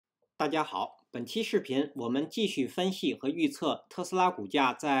大家好，本期视频我们继续分析和预测特斯拉股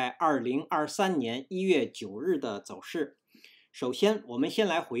价在2023年1月9日的走势。首先，我们先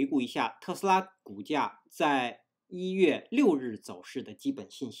来回顾一下特斯拉股价在1月6日走势的基本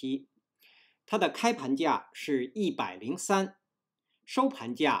信息。它的开盘价是103，收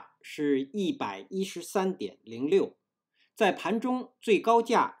盘价是113.06，在盘中最高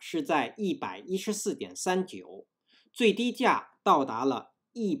价是在114.39，最低价到达了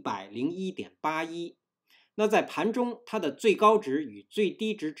101.81，那在盘中它的最高值与最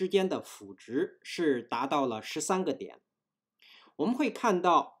低值之间的幅值是达到了13个点。我们会看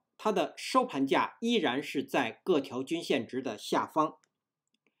到它的收盘价依然是在各条均线值的下方。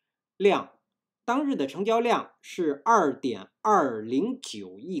量，当日的成交量是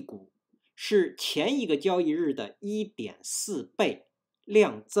 2.209 亿股，是前一个交易日的 1.4 倍，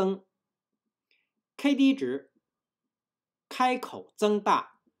量增。KD 值开口增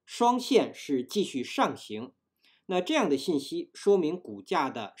大，双线是继续上行，那这样的信息说明股价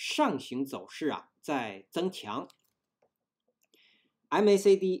的上行走势在增强。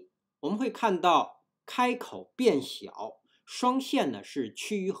MACD 我们会看到开口变小，双线呢是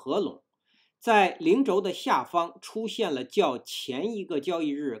趋于合拢，在零轴的下方出现了较前一个交易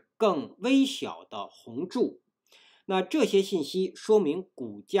日更微小的红柱，那这些信息说明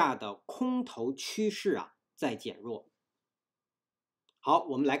股价的空头趋势在减弱。好，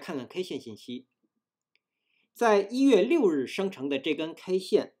我们来看看 K 线信息。在1月6日生成的这根 K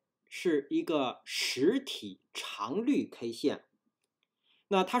线是一个实体长绿 K 线，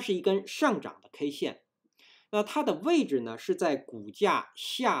那它是一根上涨的 K 线，那它的位置呢是在股价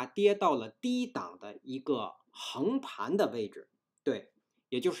下跌到了低档的一个横盘的位置，对，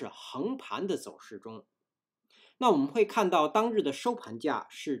也就是横盘的走势中。那我们会看到当日的收盘价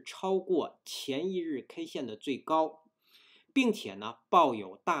是超过前一日 K 线的最高，并且呢抱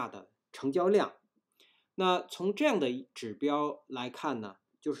有大的成交量。那从这样的指标来看呢，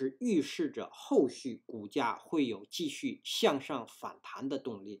就是预示着后续股价会有继续向上反弹的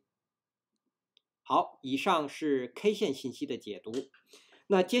动力。好，以上是 K 线信息的解读。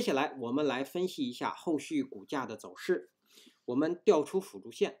那接下来我们来分析一下后续股价的走势。我们调出辅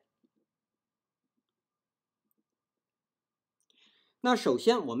助线。那首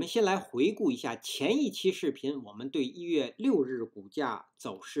先我们先来回顾一下前一期视频我们对1月6日股价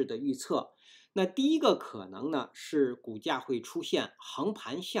走势的预测。那第一个可能呢是股价会出现横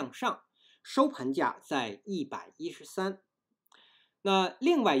盘向上，收盘价在113。那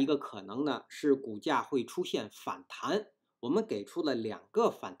另外一个可能呢是股价会出现反弹，我们给出了2个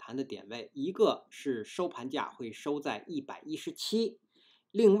反弹的点位，一个是收盘价会收在117，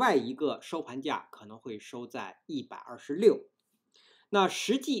另外一个收盘价可能会收在126。那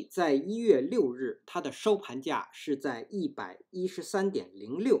实际在1月6日它的收盘价是在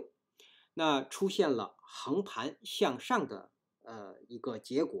113.06，那出现了横盘向上的一个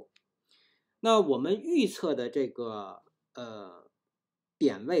结果。那我们预测的这个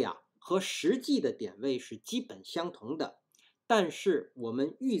点位和实际的点位是基本相同的，但是我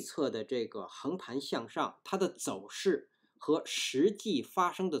们预测的这个横盘向上，它的走势和实际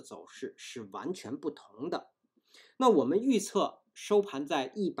发生的走势是完全不同的。那我们预测收盘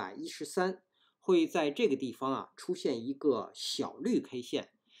在113，会在这个地方出现一个小绿 K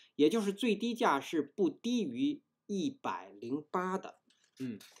线，也就是最低价是不低于108的。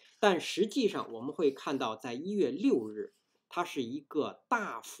但实际上我们会看到在1月6日它是一个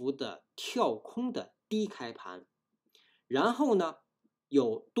大幅的跳空的低开盘，然后呢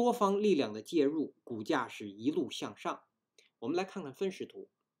有多方力量的介入，股价是一路向上。我们来看看分时图。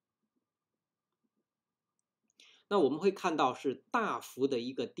那我们会看到是大幅的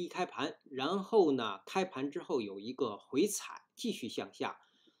一个低开盘，然后呢开盘之后有一个回踩继续向下，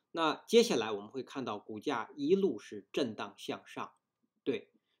那接下来我们会看到股价一路是震荡向上，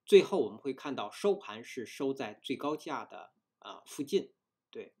对，最后我们会看到收盘是收在最高价的附近，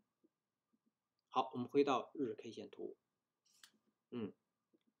对。好，我们回到日 K 线图。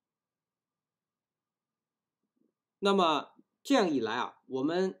那么这样一来我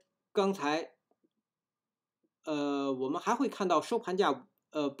们刚才我们还会看到收盘价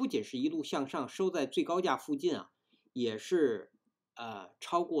不仅是一路向上，收在最高价附近也是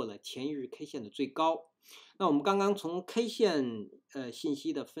超过了前一日 K 线的最高。那我们刚刚从 K 线信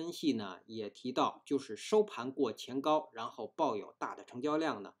息的分析呢也提到，就是收盘过前高，然后抱有大的成交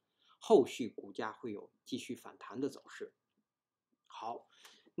量呢，后续股价会有继续反弹的走势。好，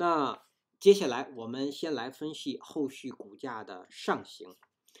那接下来我们先来分析后续股价的上行。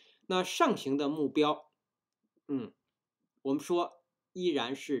那上行的目标我们说依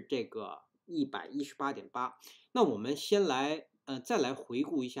然是这个118.8。那我们先来再来回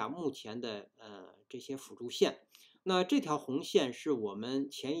顾一下目前的这些辅助线。那这条红线是我们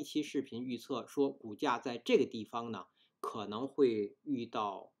前一期视频预测说股价在这个地方呢可能会遇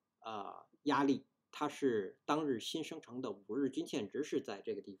到压力，它是当日新生成的5日均线值是在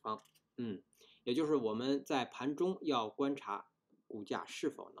这个地方，也就是我们在盘中要观察股价是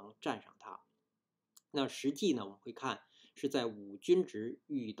否能站上它。那实际呢，我们会看是在5均值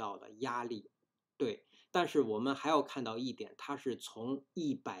遇到了压力，对，但是我们还要看到一点，它是从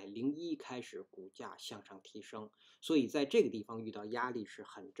101开始股价向上提升，所以在这个地方遇到压力是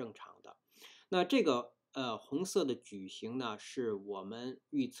很正常的。那这个红色的矩形呢，是我们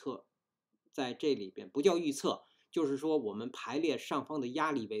预测在这里边不叫预测，就是说我们排列上方的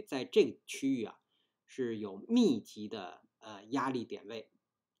压力位在这个区域啊是有密集的压力点位，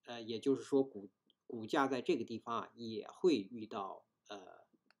也就是说股价在这个地方啊也会遇到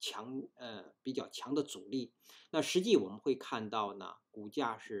比较强的阻力。那实际我们会看到呢，股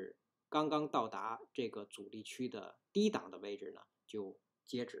价是刚刚到达这个阻力区的低档的位置呢就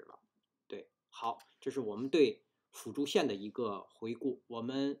截止了。对，好，这是我们对辅助线的一个回顾。我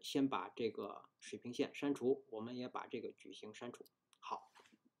们先把这个水平线删除，我们也把这个矩形删除。好，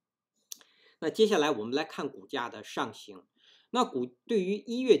那接下来我们来看股价的上行。那对于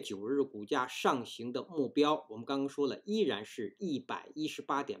1月9日股价上行的目标，我们刚刚说了，依然是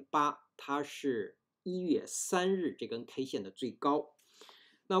118.8，它是1月3日这根 K 线的最高。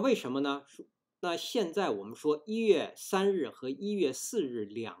那为什么呢？那现在我们说1月3日和1月4日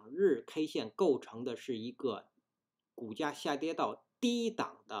2日 K 线构成的是一个股价下跌到低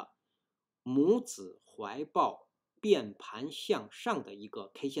档的母子怀抱变盘向上的一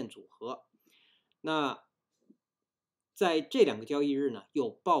个 K 线组合。那在这2个交易日呢，又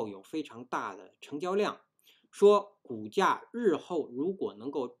抱有非常大的成交量，说股价日后如果能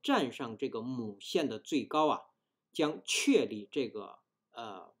够站上这个母线的最高啊，将确立这个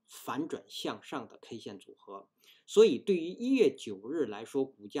反转向上的 K 线组合。所以对于1月9日来说，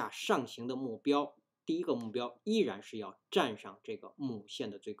股价上行的目标，第一个目标依然是要站上这个母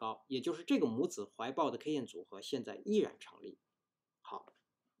线的最高，也就是这个母子怀抱的 K 线组合现在依然成立。好，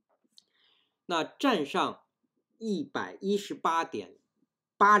那站上118.80，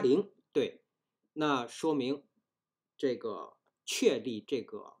对，那说明这个确立这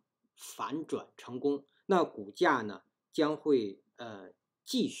个反转成功，那股价呢将会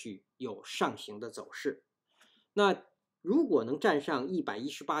继续有上行的走势。那如果能站上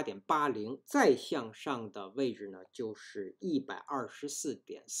118.80，再向上的位置呢就是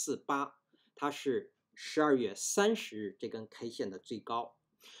124.48，它是12月30日这根 K 线的最高。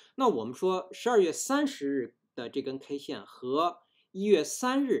那我们说12月30日的这根 K 线和1月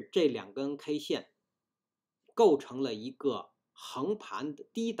3日这2根 K 线构成了一个横盘的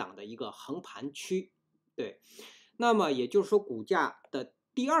低档的一个横盘区，对。那么也就是说，股价的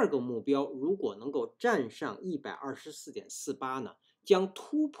第2个目标如果能够站上124.48呢，将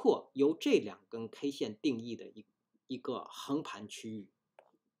突破由这2根 K 线定义的一个横盘区域，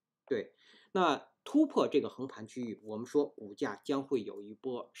对。那突破这个横盘区域，我们说股价将会有一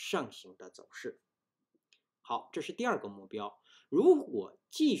波上行的走势。好，这是第2个目标。如果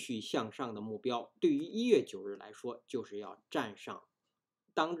继续向上的目标，对于1月9日来说，就是要站上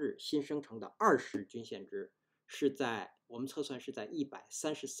当日新生成的20日均线值，是在我们测算是在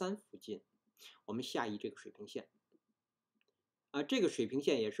133附近。我们下移这个水平线，这个水平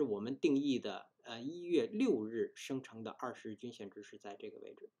线也是我们定义的1月6日生成的20日均线值是在这个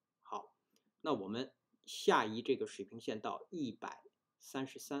位置。好，那我们下移这个水平线到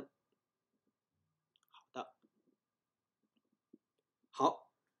133。好的，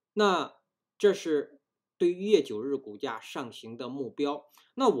好，那这是对于1月9日股价上行的目标。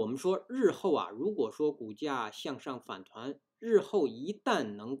那我们说日后啊，如果说股价向上反弹，日后一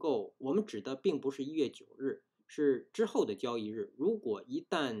旦能够，我们指的并不是1月9日，是之后的交易日。如果一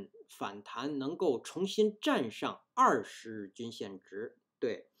旦反弹能够重新站上20日均线值，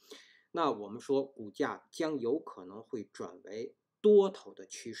对，那我们说股价将有可能会转为多头的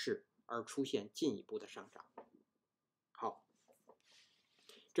趋势，而出现进一步的上涨。好，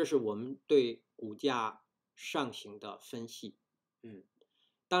这是我们对股价上行的分析。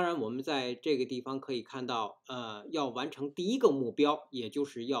当然我们在这个地方可以看到，要完成第1个目标，也就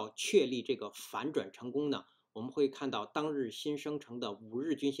是要确立这个反转成功呢，我们会看到当日新生成的5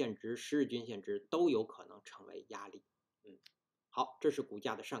日均线值、10日均线值都有可能成为压力。好，这是股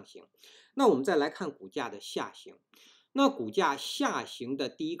价的上行。那我们再来看股价的下行。那股价下行的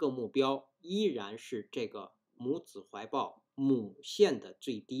第1个目标依然是这个母子怀抱母线的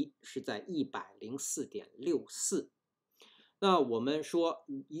最低，是在104.64。那我们说，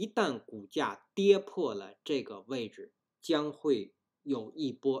一旦股价跌破了这个位置，将会有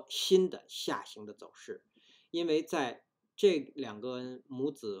一波新的下行的走势，因为在这两个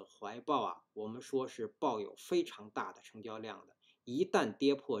母子怀抱啊，我们说是抱有非常大的成交量的，一旦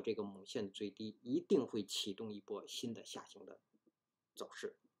跌破这个母线的最低，一定会启动一波新的下行的走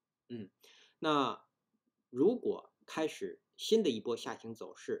势。那如果开始新的一波下行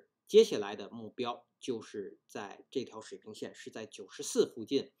走势，接下来的目标就是在这条水平线是在94附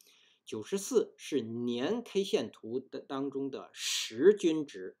近，94是年 K 线图当中的10均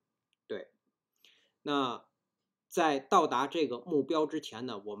值。对，那在到达这个目标之前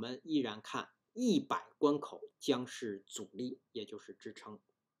呢，我们依然看100关口将是阻力，也就是支撑。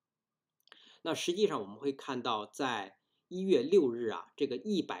那实际上我们会看到，在1月6日啊，这个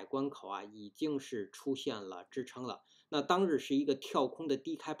100关口啊已经是出现了支撑了。那当日是一个跳空的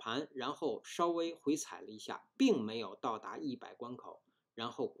低开盘，然后稍微回踩了一下，并没有到达100关口，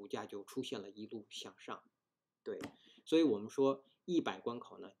然后股价就出现了一路向上。对，所以我们说100关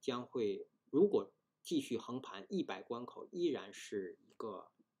口呢将会，如果继续横盘，100关口依然是一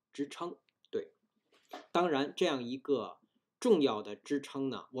个支撑。对，当然这样一个重要的支撑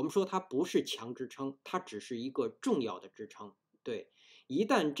呢，我们说它不是强支撑，它只是一个重要的支撑。对，一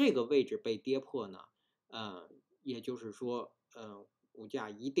旦这个位置被跌破呢，也就是说，股价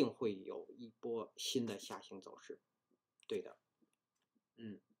一定会有一波新的下行走势。对的，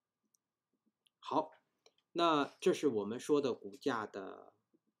好，那这是我们说的股价的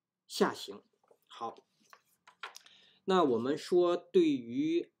下行。好，那我们说对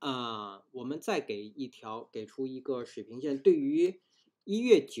于我们再给出一个水平线，对于1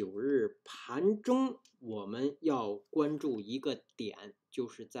月9日盘中我们要关注一个点，就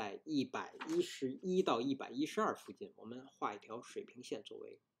是在111到112附近，我们画一条水平线作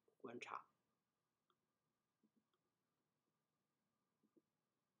为观察。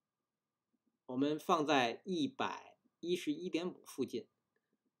我们放在111.5附近。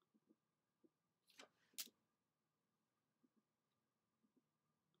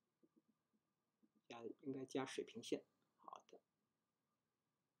应该加水平线。好的，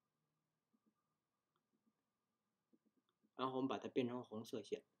然后我们把它变成红色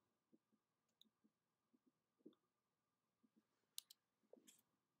线。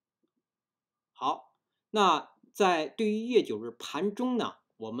好，那在对于1月9日盘中呢，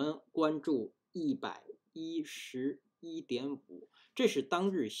我们关注111.5，这是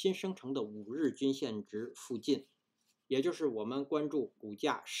当日新生成的5日均线值附近，也就是我们关注股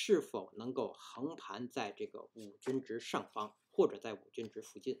价是否能够横盘在这个5均值上方，或者在5均值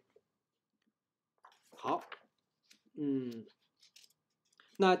附近。好，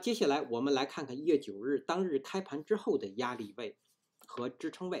那接下来我们来看看1月9日当日开盘之后的压力位和支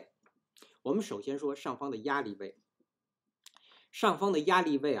撑位。我们首先说上方的压力位，上方的压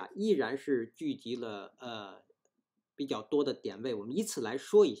力位啊，依然是聚集了比较多的点位。我们依次来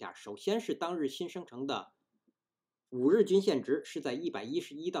说一下。首先是当日新生成的5日均线值是在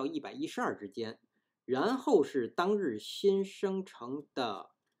111到112之间，然后是当日新生成的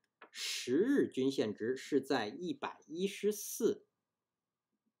10日均线值是在114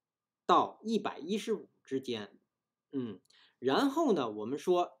到115之间。然后呢，我们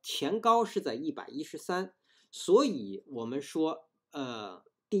说前高是在113，所以我们说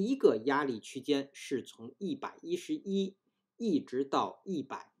第一个压力区间是从111一直到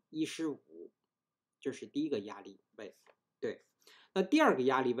115，这是第一个压力位。对，那第二个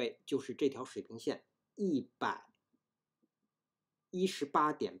压力位就是这条水平线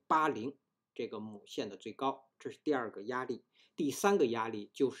118.80，这个母线的最高，这是第二个压力。第三个压力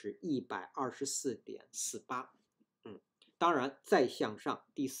就是124.48。当然再向上，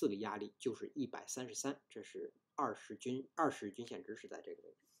第四个压力就是133，这是20日均线值是在这个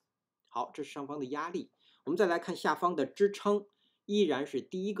位置。好，这是上方的压力。我们再来看下方的支撑，依然是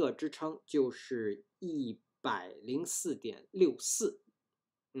第一个支撑就是104.64，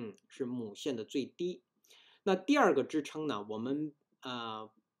是母线的最低。那第二个支撑呢，我们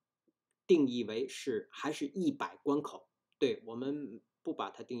定义为还是100关口。对，我们不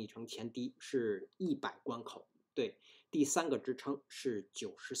把它定义成前低，是100关口。对，第三个支撑是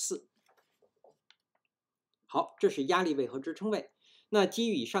94。好，这是压力位和支撑位。那基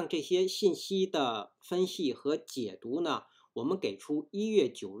于以上这些信息的分析和解读呢，我们给出1月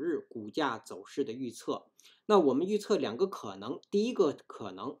9日股价走势的预测。那我们预测两个可能，第一个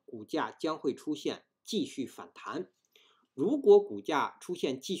可能股价将会出现继续反弹。如果股价出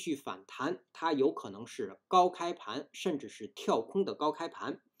现继续反弹，它有可能是高开盘，甚至是跳空的高开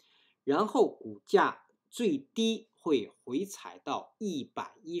盘，然后股价最低会回踩到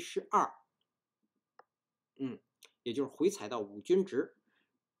112，也就是回踩到5均值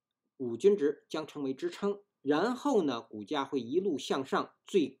，5均值将成为支撑，然后呢，股价会一路向上，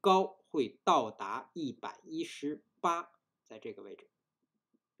最高会到达118，在这个位置。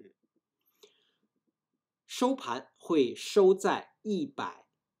收盘会收在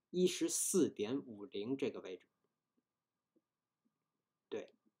114.50这个位置。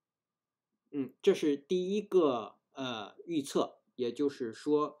对，这是第一个预测，也就是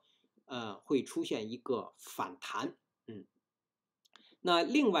说会出现一个反弹。那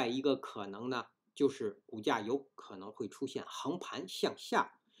另外一个可能呢，就是股价有可能会出现横盘向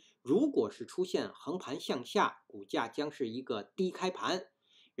下。如果是出现横盘向下，股价将是一个低开盘，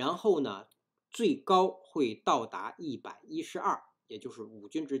然后呢，最高会到达112，也就是5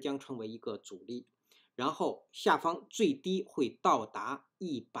均值将成为一个阻力，然后下方最低会到达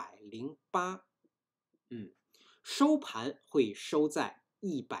108，收盘会收在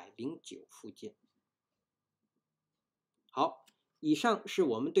109附近。好，以上是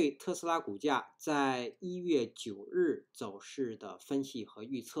我们对特斯拉股价在1月9日走势的分析和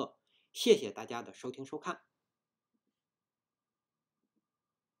预测，谢谢大家的收听收看。